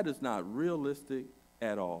 and that is not realistic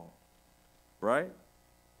at all, right?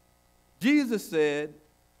 Jesus said,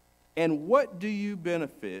 "And what do you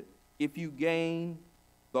benefit if you gain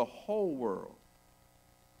the whole world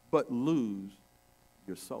but lose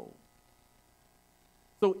your soul?"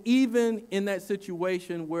 So even in that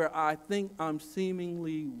situation where I think I'm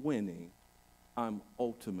seemingly winning, I'm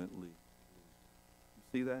ultimately losing. You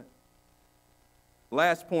see that?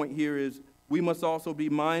 Last point here is we must also be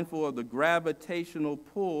mindful of the gravitational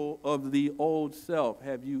pull of the old self.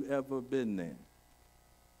 Have you ever been there?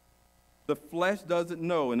 The flesh doesn't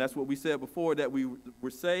know, and that's what we said before, that we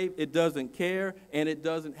were saved. It doesn't care, and it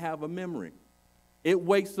doesn't have a memory. It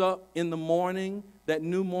wakes up in the morning, that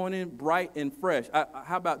new morning, bright and fresh.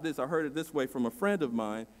 How about this? I heard it this way from a friend of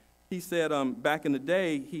mine. He said back in the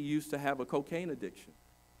day, he used to have a cocaine addiction.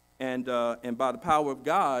 And by the power of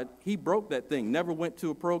God, he broke that thing, never went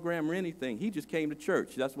to a program or anything. He just came to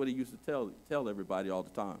church. That's what he used to tell everybody all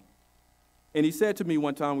the time. And he said to me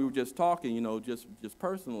one time, we were just talking, just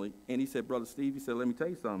personally, and he said, "Brother Steve," he said, "let me tell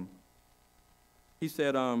you something." He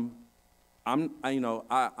said, I'm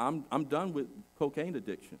done with cocaine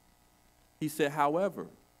addiction. He said, "However,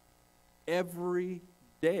 every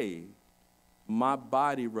day my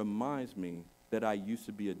body reminds me that I used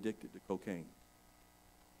to be addicted to cocaine.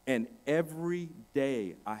 And every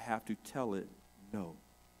day I have to tell it no.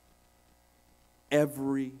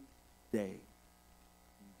 Every day."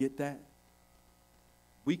 Get that?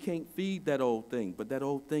 We can't feed that old thing, but that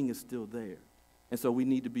old thing is still there. And so we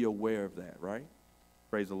need to be aware of that, right?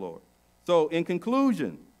 Praise the Lord. So in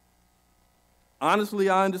conclusion, honestly,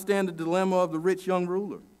 I understand the dilemma of the rich young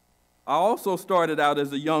ruler. I also started out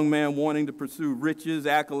as a young man wanting to pursue riches,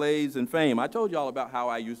 accolades, and fame. I told you all about how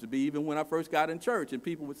I used to be even when I first got in church. And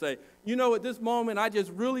people would say, at this moment, I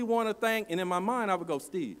just really want to thank, and in my mind, I would go,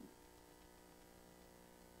 "Steve,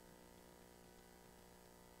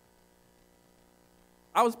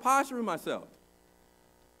 I was posturing myself."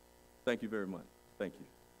 Thank you very much. Thank you.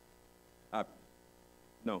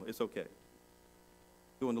 No, it's okay.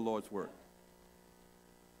 Doing the Lord's work.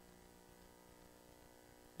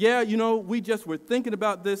 Yeah, we just were thinking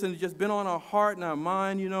about this, and it's just been on our heart and our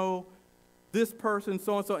mind, this person,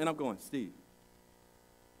 so-and-so, and I'm going, "Steve,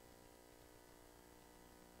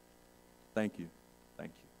 thank you,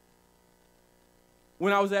 thank you."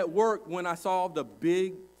 When I was at work, when I solved a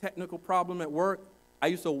big technical problem at work, I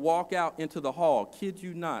used to walk out into the hall. Kid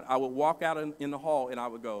you not, I would walk out in the hall, and I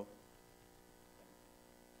would go,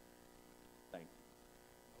 "Thank you,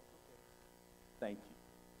 thank you,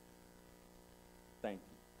 thank you."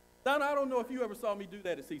 Now, I don't know if you ever saw me do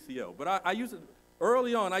that at CCL, but I used to,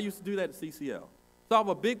 early on, I used to do that at CCL. Solve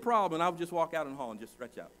a big problem, and I would just walk out in the hall and just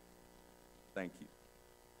stretch out. "Thank you,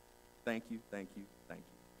 thank you, thank you, thank you."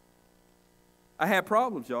 I had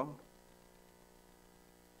problems, y'all.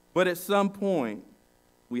 But at some point,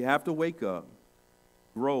 we have to wake up,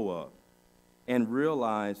 grow up, and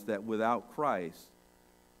realize that without Christ,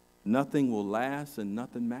 nothing will last and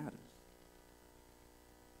nothing matters.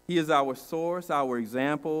 He is our source, our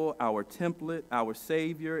example, our template, our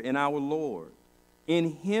Savior, and our Lord.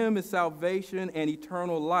 In him is salvation and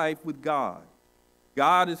eternal life with God.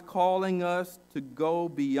 God is calling us to go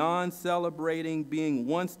beyond celebrating being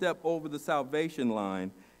one step over the salvation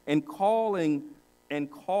line and calling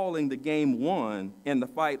the game won and the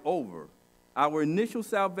fight over. Our initial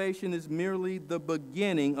salvation is merely the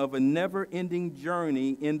beginning of a never-ending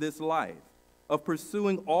journey in this life, of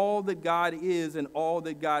pursuing all that God is and all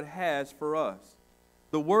that God has for us.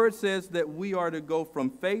 The word says that we are to go from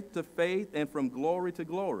faith to faith and from glory to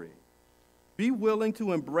glory. Be willing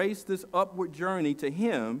to embrace this upward journey to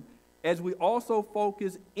him as we also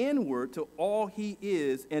focus inward to all he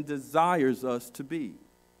is and desires us to be.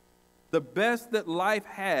 The best that life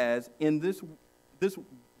has in this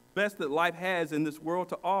world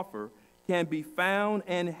to offer can be found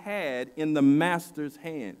and had in the master's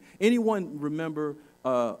hand. Anyone remember,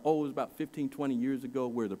 it was about 15, 20 years ago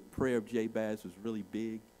where the prayer of Jabez was really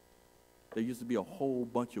big? There used to be a whole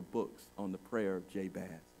bunch of books on the prayer of Jabez.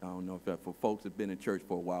 I don't know if that for folks that have been in church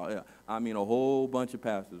for a while. Yeah, I mean, a whole bunch of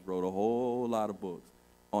pastors wrote a whole lot of books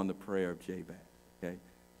on the prayer of Jabez, okay?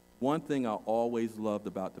 One thing I always loved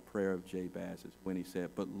about the prayer of Jabez is when he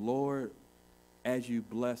said, "But Lord, as you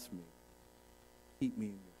bless me, keep me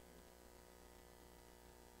in your hand.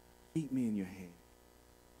 Keep me in your hand.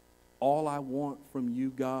 All I want from you,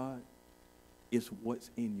 God, is what's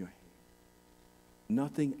in your hand.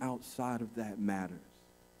 Nothing outside of that matters.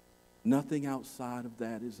 Nothing outside of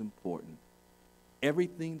that is important.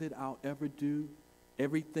 Everything that I'll ever do,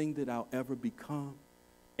 everything that I'll ever become,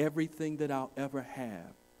 everything that I'll ever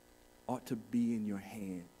have ought to be in your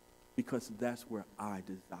hand, because that's where I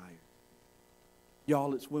desire."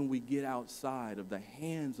 Y'all, it's when we get outside of the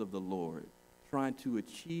hands of the Lord, trying to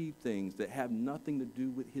achieve things that have nothing to do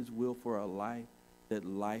with his will for our life, that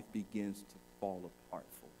life begins to fall apart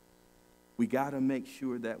for us. We got to make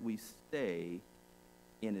sure that we stay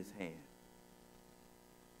in his hand.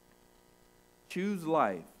 Choose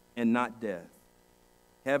life and not death,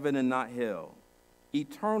 heaven and not hell,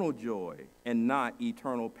 eternal joy and not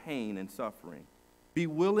eternal pain and suffering. Be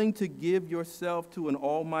willing to give yourself to an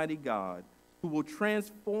almighty God who will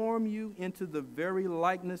transform you into the very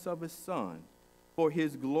likeness of his Son for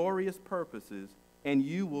his glorious purposes, and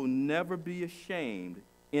you will never be ashamed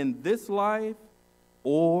in this life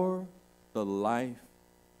or the life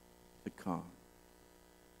to come.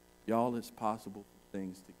 Y'all, it's possible for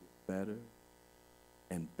things to get better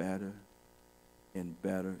and better and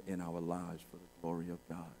better in our lives for the glory of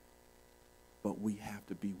God. But we have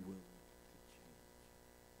to be willing to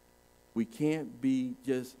change. We can't be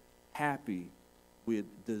just happy with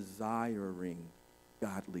desiring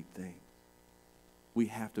godly things. We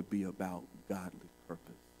have to be about godly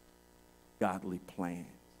purpose, godly plans,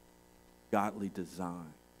 godly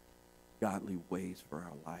design, godly ways for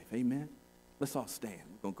our life. Amen? Let's all stand.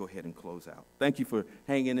 We're going to go ahead and close out. Thank you for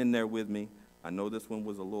hanging in there with me. I know this one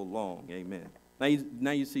was a little long. Amen.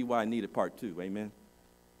 Now you see why I needed part 2. Amen.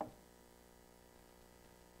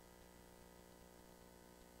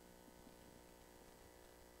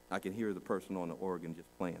 I can hear the person on the organ just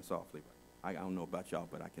playing softly. I don't know about y'all,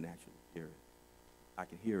 but I can actually hear it. I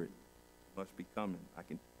can hear it. It must be coming. I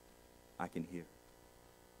can hear it.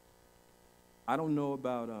 I don't know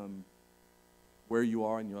about where you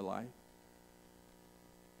are in your life.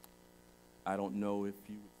 I don't know if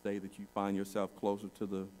you would say that you find yourself closer to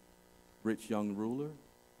the rich young ruler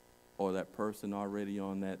or that person already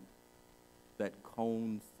on that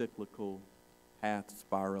cone cyclical path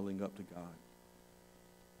spiraling up to God.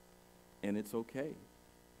 And it's okay.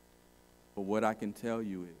 But what I can tell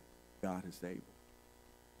you is God is able.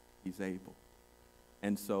 He's able.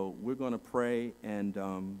 And so we're going to pray, and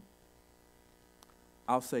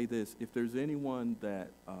I'll say this. If there's anyone that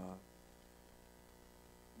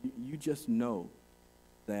you just know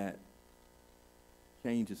that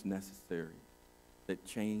change is necessary, that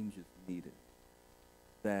change is needed,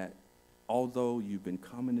 that although you've been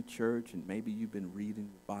coming to church and maybe you've been reading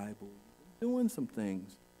the Bible, you've been doing some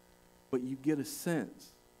things, but you get a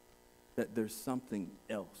sense that there's something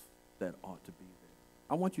else that ought to be there.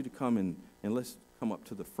 I want you to come and let's come up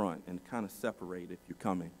to the front and kind of separate if you're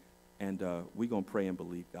coming. And we're going to pray and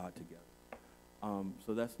believe God together.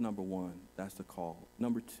 So that's number one. That's the call.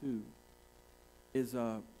 Number two is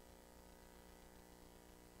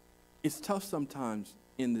it's tough sometimes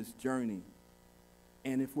in this journey.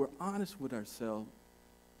 And if we're honest with ourselves,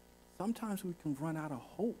 sometimes we can run out of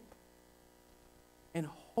hope. And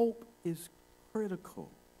hope is critical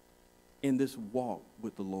in this walk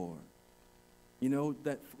with the Lord. You know,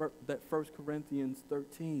 that 1 Corinthians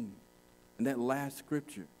 13 and that last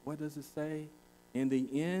scripture, what does it say? In the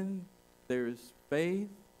end, there is faith,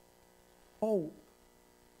 hope,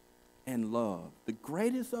 and love. The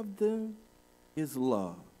greatest of them is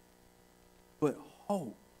love. But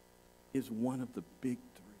hope is one of the big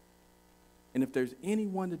three. And if there's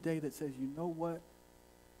anyone today that says, you know what,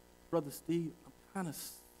 Brother Steve, I'm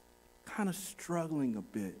kind of struggling a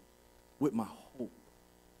bit with my hope.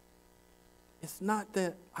 It's not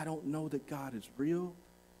that I don't know that God is real.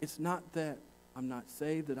 It's not that I'm not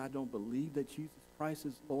saved, that I don't believe that Jesus Christ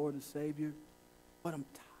is Lord and Savior, but I'm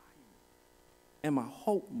tired. And my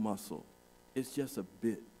hope muscle is just a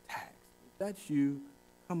bit taxed. If that's you,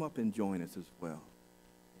 come up and join us as well.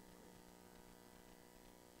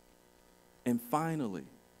 And finally,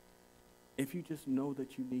 if you just know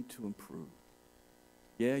that you need to improve,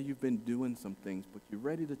 yeah, you've been doing some things, but you're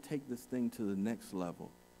ready to take this thing to the next level,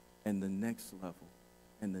 and the next level,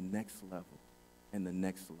 and the next level, and the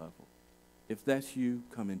next level. If that's you,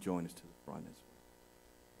 come and join us to the front as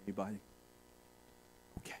well. Anybody?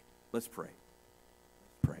 Okay, let's pray.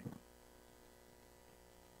 Let's pray.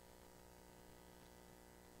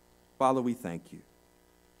 Father, we thank you.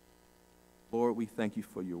 Lord, we thank you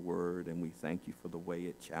for your word, and we thank you for the way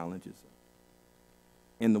it challenges us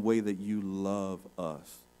and the way that you love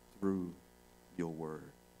us through your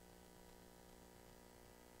word.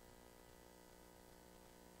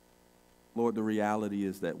 Lord, the reality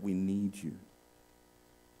is that we need you.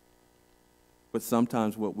 But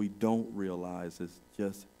sometimes what we don't realize is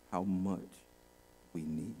just how much we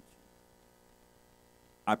need you.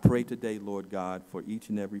 I pray today, Lord God, for each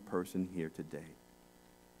and every person here today,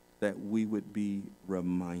 that we would be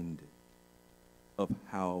reminded of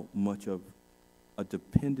how much of a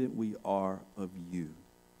dependent we are of you.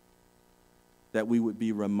 That we would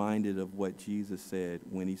be reminded of what Jesus said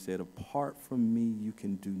when he said, apart from me, you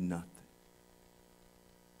can do nothing.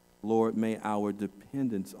 Lord, may our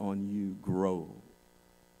dependence on you grow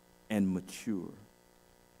and mature.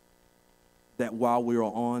 That while we're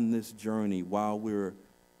on this journey, while we're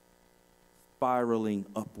spiraling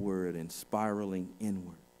upward and spiraling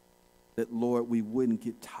inward, that, Lord, we wouldn't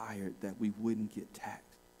get tired, that we wouldn't get taxed.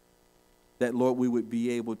 That, Lord, we would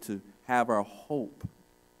be able to have our hope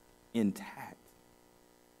intact.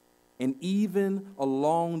 And even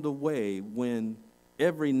along the way, when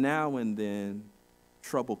every now and then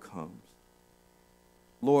trouble comes,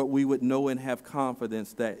 Lord, we would know and have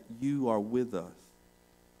confidence that you are with us,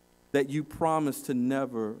 that you promise to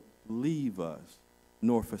never leave us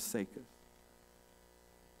nor forsake us.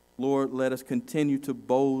 Lord, let us continue to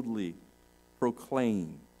boldly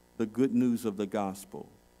proclaim the good news of the gospel,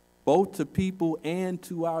 both to people and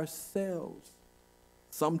to ourselves.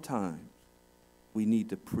 Sometimes we need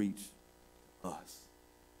to preach to us.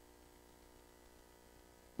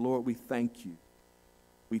 Lord, we thank you.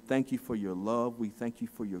 We thank you for your love. We thank you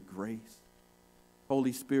for your grace.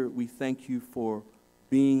 Holy Spirit, we thank you for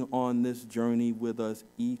being on this journey with us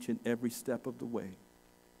each and every step of the way.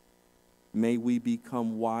 May we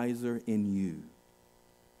become wiser in you,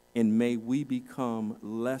 and may we become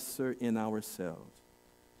lesser in ourselves,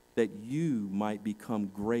 that you might become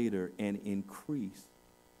greater and increase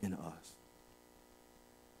in us.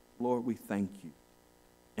 Lord, we thank you,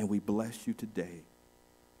 and we bless you today.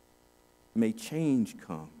 May change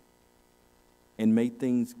come, and may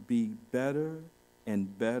things be better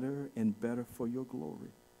and better and better for your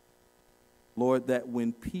glory. Lord, that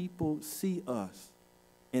when people see us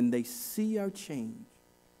and they see our change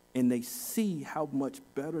and they see how much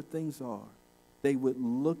better things are, they would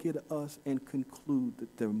look at us and conclude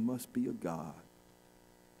that there must be a God.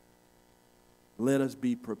 Let us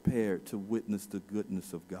be prepared to witness the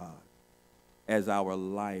goodness of God as our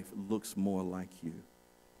life looks more like you.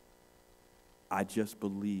 I just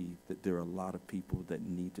believe that there are a lot of people that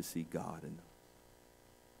need to see God in us.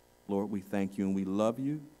 Lord, we thank you and we love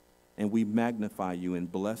you and we magnify you and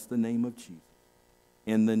bless the name of Jesus.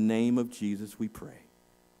 In the name of Jesus we pray.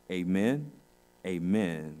 Amen,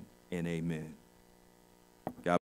 amen, and amen. God